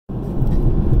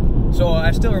So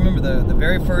I still remember the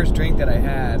very first drink that I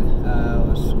had. I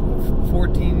was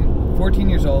 14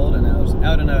 years old, and I was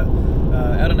out in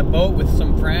a boat with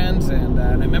some friends, and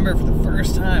I remember for the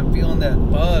first time feeling that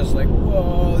buzz, like,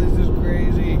 whoa, this is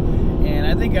crazy. And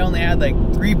I think I only had like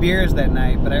 3 beers that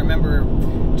night, but I remember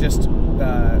just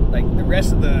like the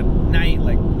rest of the night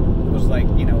like was like,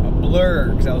 you know, a blur,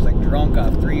 because I was like drunk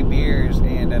off 3 beers,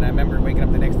 and I remember waking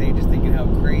up the next day just thinking how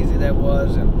crazy that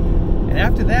was. And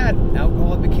after that,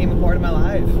 alcohol became a part of my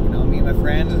life. You know, me and my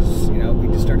friends, you know, we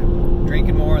just started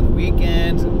drinking more on the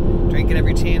weekends, and drinking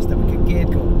every chance that we could get,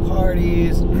 going to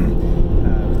parties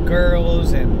with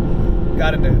girls, and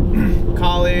got into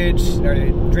college,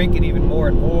 started drinking even more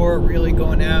and more, really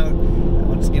going out.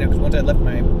 Once, you know, because once I left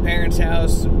my parents'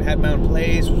 house, had my own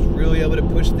place, was really able to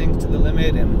push things to the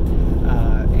limit, and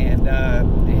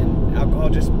alcohol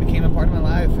just became a part of my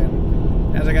life.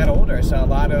 And as I got older, I saw a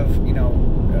lot of, you know,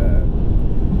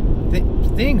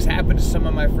 things happen to some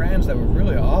of my friends that were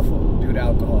really awful due to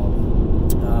alcohol.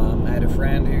 I had a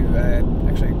friend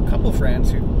actually a couple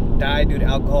friends who died due to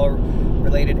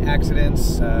alcohol-related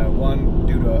accidents. One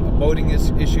due to a boating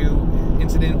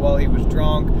incident while he was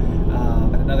drunk.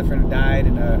 And another friend who died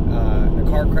in a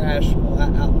car crash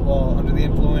while under the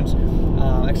influence.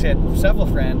 Actually, I had several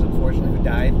friends, unfortunately, who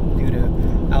died due to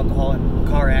alcohol and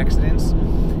car accidents.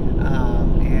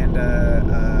 And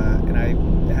I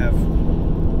have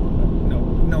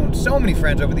known so many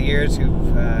friends over the years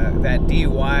who've had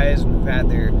DUIs and who've had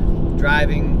their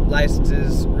driving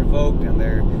licenses revoked, and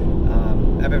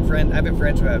I've been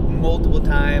friends who have multiple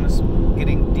times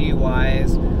getting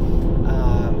DUIs.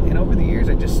 And over the years,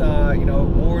 I just saw, you know,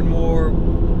 more and more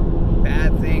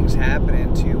bad things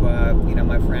happening to you know,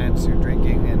 my friends who are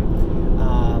drinking, and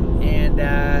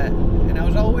I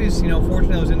was always, you know,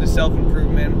 fortunate. I was into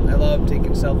self-improvement. I love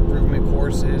taking self-improvement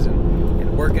courses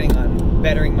and working on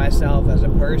bettering myself as a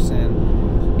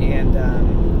person. And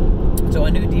so I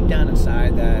knew deep down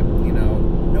inside that, you know,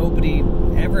 nobody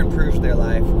ever improves their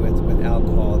life with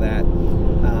alcohol. That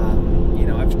you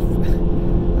know, I've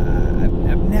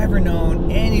never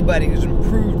known anybody who's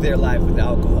improved their life with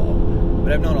alcohol,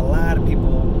 but I've known a lot of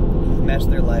people who've messed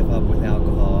their life up with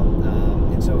alcohol.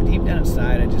 And so deep down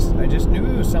inside, I just knew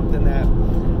it was something that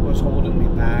was holding me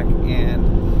back,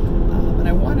 and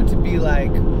I wanted to be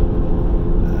like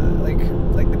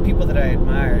the people that I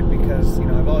admired, because, you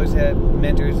know, I've always had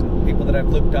mentors and people that I've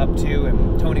looked up to,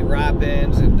 and Tony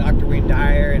Robbins and Dr. Wayne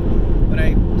Dyer. And when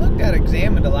I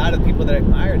examined a lot of the people that I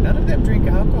admired, none of them drink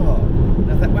alcohol.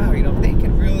 And I thought, wow, you know, if they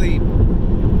can really,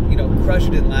 you know, crush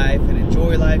it in life and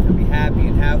enjoy life and be happy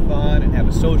and have fun and have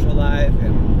a social life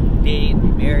and date and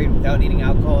be married without needing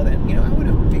alcohol, then, you know, I want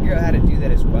to figure out how to do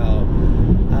that as well.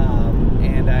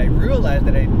 And I realized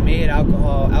that I made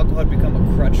alcohol had become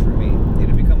a crutch for me. It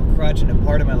had become a crutch and a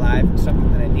part of my life, and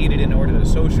something that I needed in order to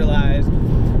socialize,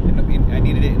 and I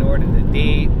needed it in order to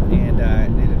date, and it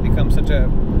had become such a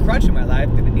crutch in my life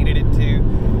that I needed it to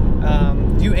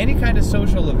do any kind of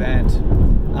social event.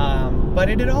 But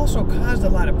it had also caused a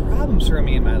lot of problems for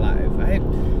me in my life. I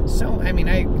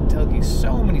can tell you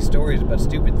so many stories about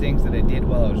stupid things that I did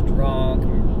while I was drunk.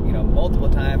 You know, multiple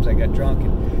times I got drunk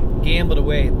and gambled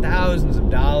away thousands of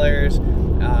dollars.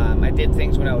 I did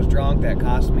things when I was drunk that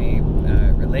cost me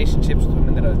relationships with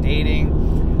women that I was dating.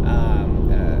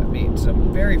 Made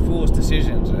some very foolish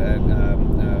decisions.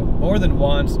 More than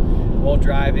once while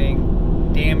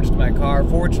driving, damaged my car.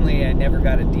 Fortunately, I never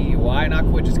got a DUI, knock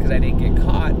wood, just because I didn't get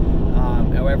caught.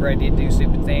 However, I did do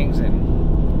stupid things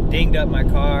and dinged up my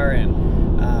car, and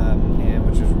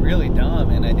which was really dumb.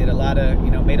 And I did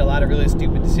made a lot of really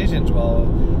stupid decisions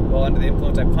while under the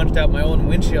influence. I punched out my own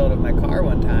windshield of my car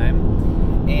one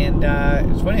time, and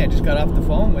it's funny. I just got off the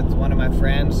phone with one of my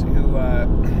friends who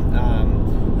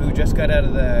just got out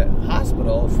of the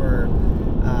hospital for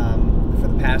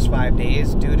the past 5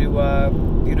 days due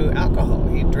to alcohol.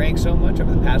 He drank so much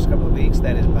over the past couple of weeks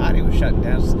that his body was shutting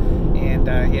down, and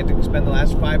he had to spend the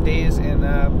last 5 days in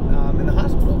the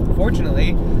hospital.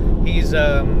 Fortunately, he's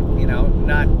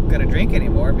not going to drink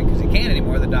anymore because he can't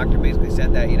anymore. The doctor basically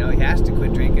said that, you know, he has to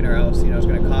quit drinking or else, you know, it's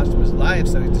going to cost him his life.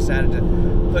 So he decided to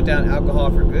put down alcohol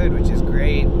for good, which is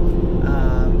great.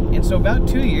 And so about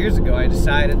 2 years ago, I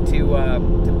decided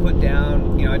to put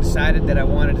down, you know, I decided that I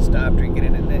wanted to stop drinking,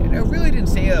 and I really didn't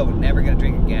say I was never going to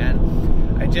drink again.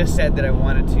 I just said that I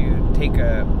wanted to take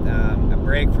a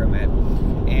break from it.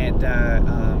 And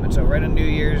so right on New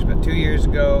Year's, about 2 years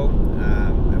ago,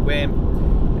 I went,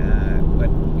 but,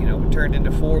 you know, it turned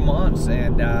into 4 months,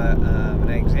 and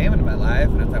I examined my life,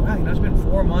 and I thought, wow, you know, it's been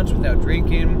 4 months without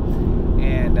drinking,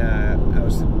 and I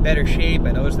was in better shape.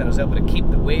 I noticed that I was able to keep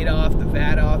the weight off, the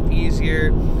fat off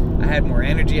easier. I had more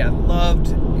energy. I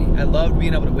loved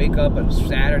being able to wake up on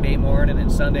Saturday morning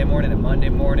and Sunday morning and Monday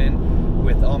morning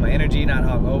with all my energy, not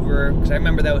hungover. Because I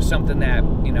remember that was something that,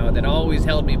 you know, that always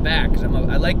held me back. Because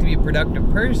I like to be a productive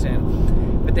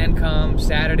person, but then come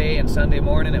Saturday and Sunday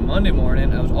morning and Monday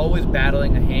morning, I was always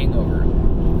battling a hangover.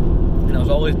 And I was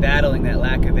always battling that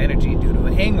lack of energy due to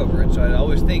a hangover. And so I'd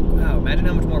always think, wow, imagine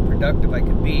how much more productive I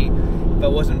could be if I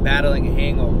wasn't battling a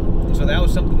hangover. And so that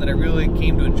was something that I really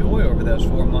came to enjoy over those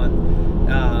 4 months.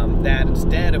 That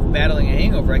instead of battling a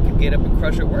hangover, I could get up and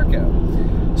crush a workout.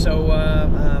 So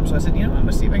I said, you know, I'm going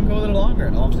to see if I can go a little longer.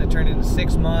 And all of a sudden it turned into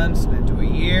 6 months, and into a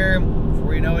year.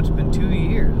 Before you know it, it's been 2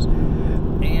 years.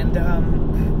 And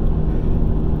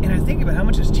I think about how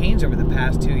much has changed over the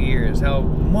past 2 years, how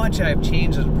much I've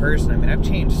changed as a person. I mean, I've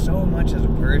changed so much as a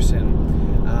person.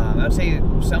 I'd say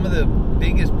some of the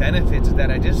biggest benefits is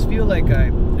that I just feel like I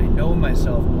know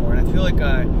myself more, and I feel like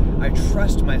I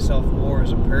trust myself more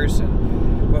as a person.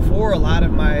 Before, a lot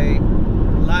of my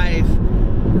life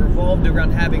revolved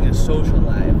around having a social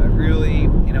life. I really,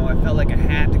 you know, I felt like I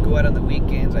had to go out on the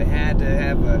weekends. I had to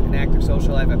have an active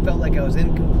social life. I felt like I was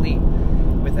incomplete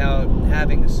without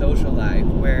having a social life,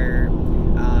 where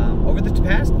over the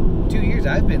past 2 years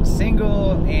I've been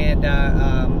single, and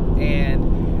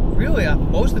really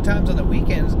most of the times on the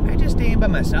weekends I just stay in by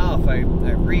myself. I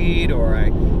read, or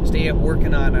I stay up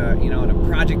working on on a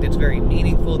project that's very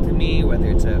meaningful to me, whether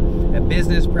it's a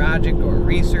business project or a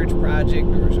research project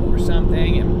or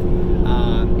something,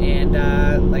 and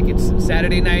like it's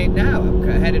Saturday night now. I'm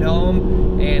headed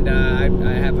home, and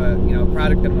I have a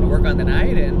product that I'm going to work on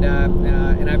tonight,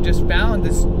 and I've just found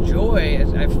this joy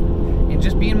in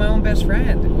just being my own best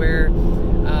friend. Where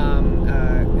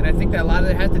and I think that a lot of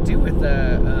it has to do with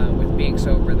being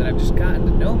sober. That I've just gotten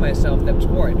to know myself that much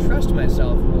more. I trust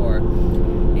myself more,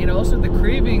 and also the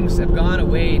cravings have gone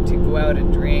away to go out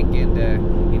and drink and to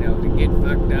get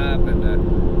fucked up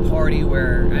and party.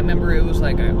 Where I remember it was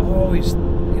like I always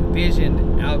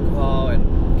envisioned alcohol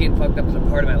and getting fucked up as a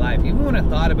part of my life. Even when I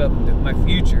thought about my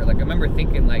future, like I remember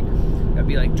thinking like I'd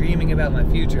be like dreaming about my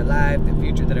future life, the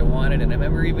future that I wanted, and I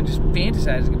remember even just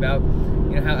fantasizing about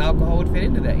how alcohol would fit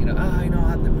into that. I'll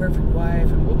have the perfect wife,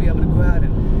 and we'll be able to go out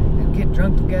and get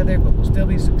drunk together, but we'll still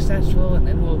be successful, and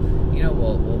then we'll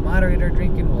moderate our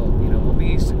drinking. We'll be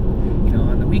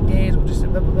on the weekdays we'll just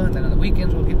blah blah blah, and then on the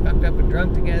weekends we'll get fucked up and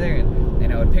drunk together,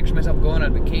 and I would picture myself going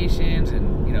on vacations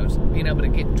and being able to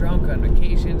get drunk on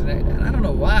vacations, and I don't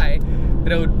know why,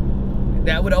 but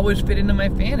that would always fit into my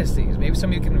fantasies. Maybe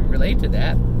some of you can relate to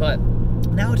that, but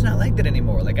now it's not like that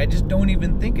anymore. Like I just don't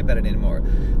even think about it anymore.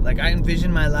 Like I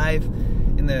envision my life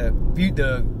in the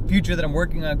future that I'm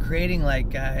working on creating,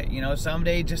 like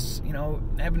someday just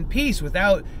having peace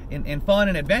without and fun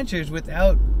and adventures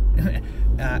without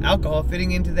alcohol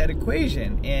fitting into that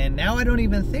equation. And now I don't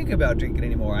even think about drinking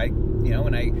anymore.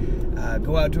 When I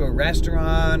go out to a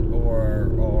restaurant or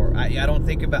I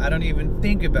don't even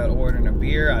think about ordering a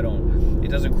beer. It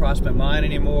doesn't cross my mind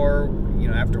anymore.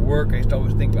 After work I used to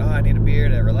always think, I need a beer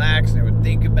to relax, and I would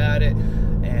think about it,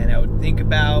 and I would think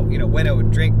about when I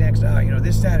would drink next.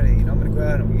 This Saturday I'm gonna go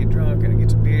out and get drunk and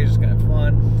get some beers, it's gonna have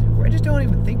fun. Where I just don't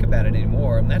even think about it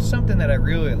anymore. And that's something that I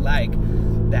really like,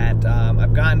 that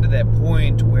I've gotten to that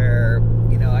point where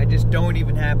I just don't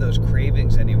even have those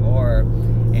cravings anymore.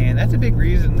 And that's a big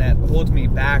reason that holds me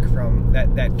back from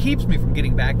that keeps me from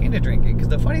getting back into drinking. Because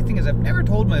the funny thing is, I've never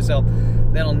told myself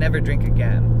that I'll never drink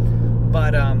again.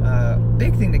 But a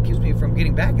big thing that keeps me from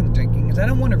getting back into drinking is I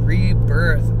don't want to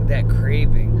rebirth that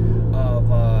craving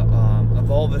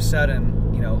of all of a sudden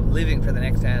living for the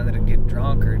next time that I get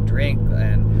drunk or drink,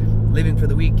 and living for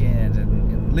the weekends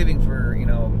and living for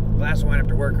a glass of wine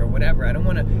after work or whatever. I don't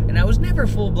want to. And I was never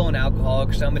full-blown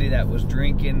alcoholic, somebody that was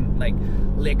drinking like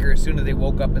liquor as soon as they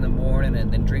woke up in the morning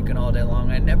and then drinking all day long.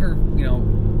 I never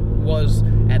was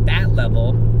at that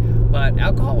level. But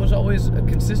alcohol was always a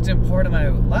consistent part of my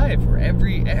life, where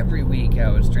every week I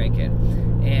was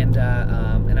drinking, and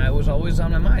I was always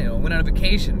on my mind. I went on a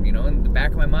vacation, in the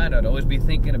back of my mind I'd always be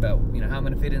thinking about how I'm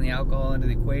going to fit in the alcohol into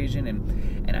the equation,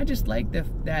 and I just like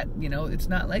that it's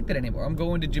not like that anymore. I'm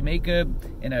going to Jamaica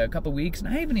in a couple weeks, and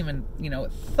I haven't even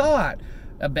thought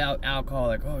about alcohol,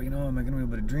 like, am I going to be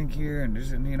able to drink here, and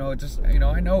just I know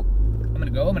I'm going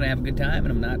to go, I'm going to have a good time,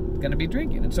 and I'm not going to be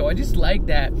drinking. And so I just like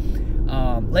that.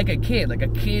 Like a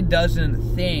kid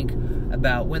doesn't think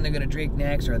about when they're going to drink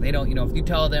next, or they don't, if you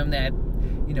tell them that,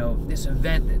 this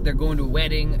event, they're going to a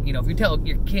wedding, if you tell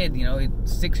your kid,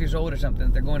 6 years old or something,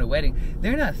 that they're going to a wedding,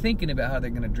 they're not thinking about how they're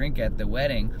going to drink at the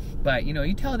wedding. But,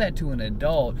 you tell that to an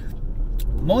adult,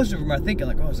 most of them are thinking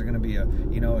like, oh, is there going to be a,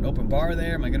 an open bar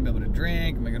there? Am I going to be able to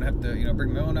drink? Am I going to have to,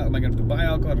 bring my own out? Am I going to have to buy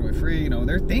alcohol? Am I free?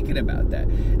 They're thinking about that.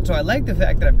 And so I like the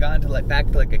fact that I've gone to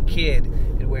back to a kid,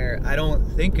 where I don't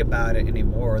think about it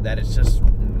anymore, that it's just,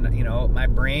 my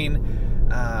brain,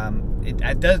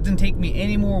 it doesn't take me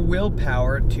any more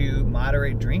willpower to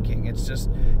moderate drinking. It's just,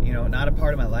 not a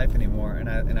part of my life anymore, and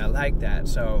I like that.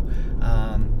 So,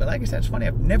 but like I said, it's funny.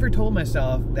 I've never told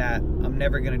myself that I'm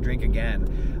never going to drink again.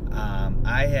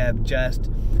 I have just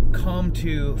come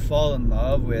to fall in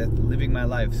love with living my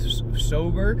life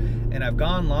sober, and I've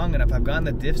gone long enough, I've gone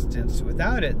the distance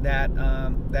without it, that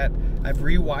I've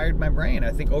rewired my brain.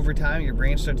 I think over time your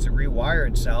brain starts to rewire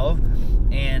itself,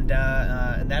 and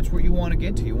that's what you want to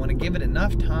get to. You want to give it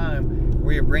enough time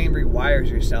where your brain rewires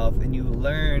yourself, and you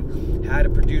learn how to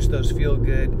produce those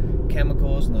feel-good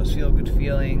chemicals and those feel-good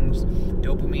feelings,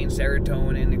 dopamine,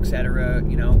 serotonin, etc.,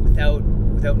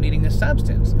 without needing a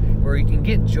substance, where you can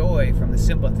get joy from the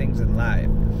simple things in life.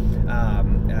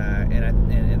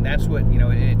 And that's what,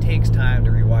 it takes time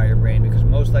to rewire your brain, because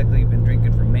most likely you've been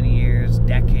drinking for many years,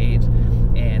 decades,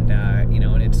 and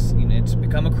it's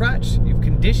become a crutch. You've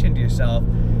conditioned yourself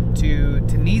to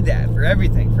need that for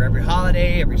everything, for every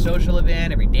holiday, every social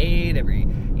event, every date, every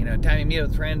time you meet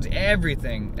with friends,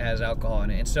 everything has alcohol in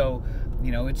it. And so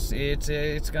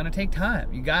it's gonna take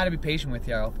time. You got to be patient with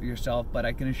yourself, but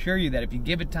I can assure you that if you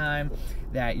give it time,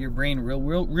 that your brain will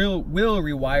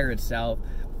rewire itself,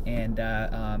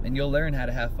 and you'll learn how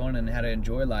to have fun and how to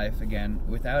enjoy life again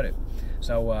without it.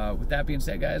 So with that being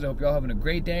said, guys, I hope you're all having a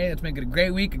great day. Let's make it a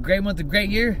great week, a great month, a great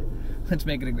year. Let's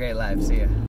make it a great life. See ya.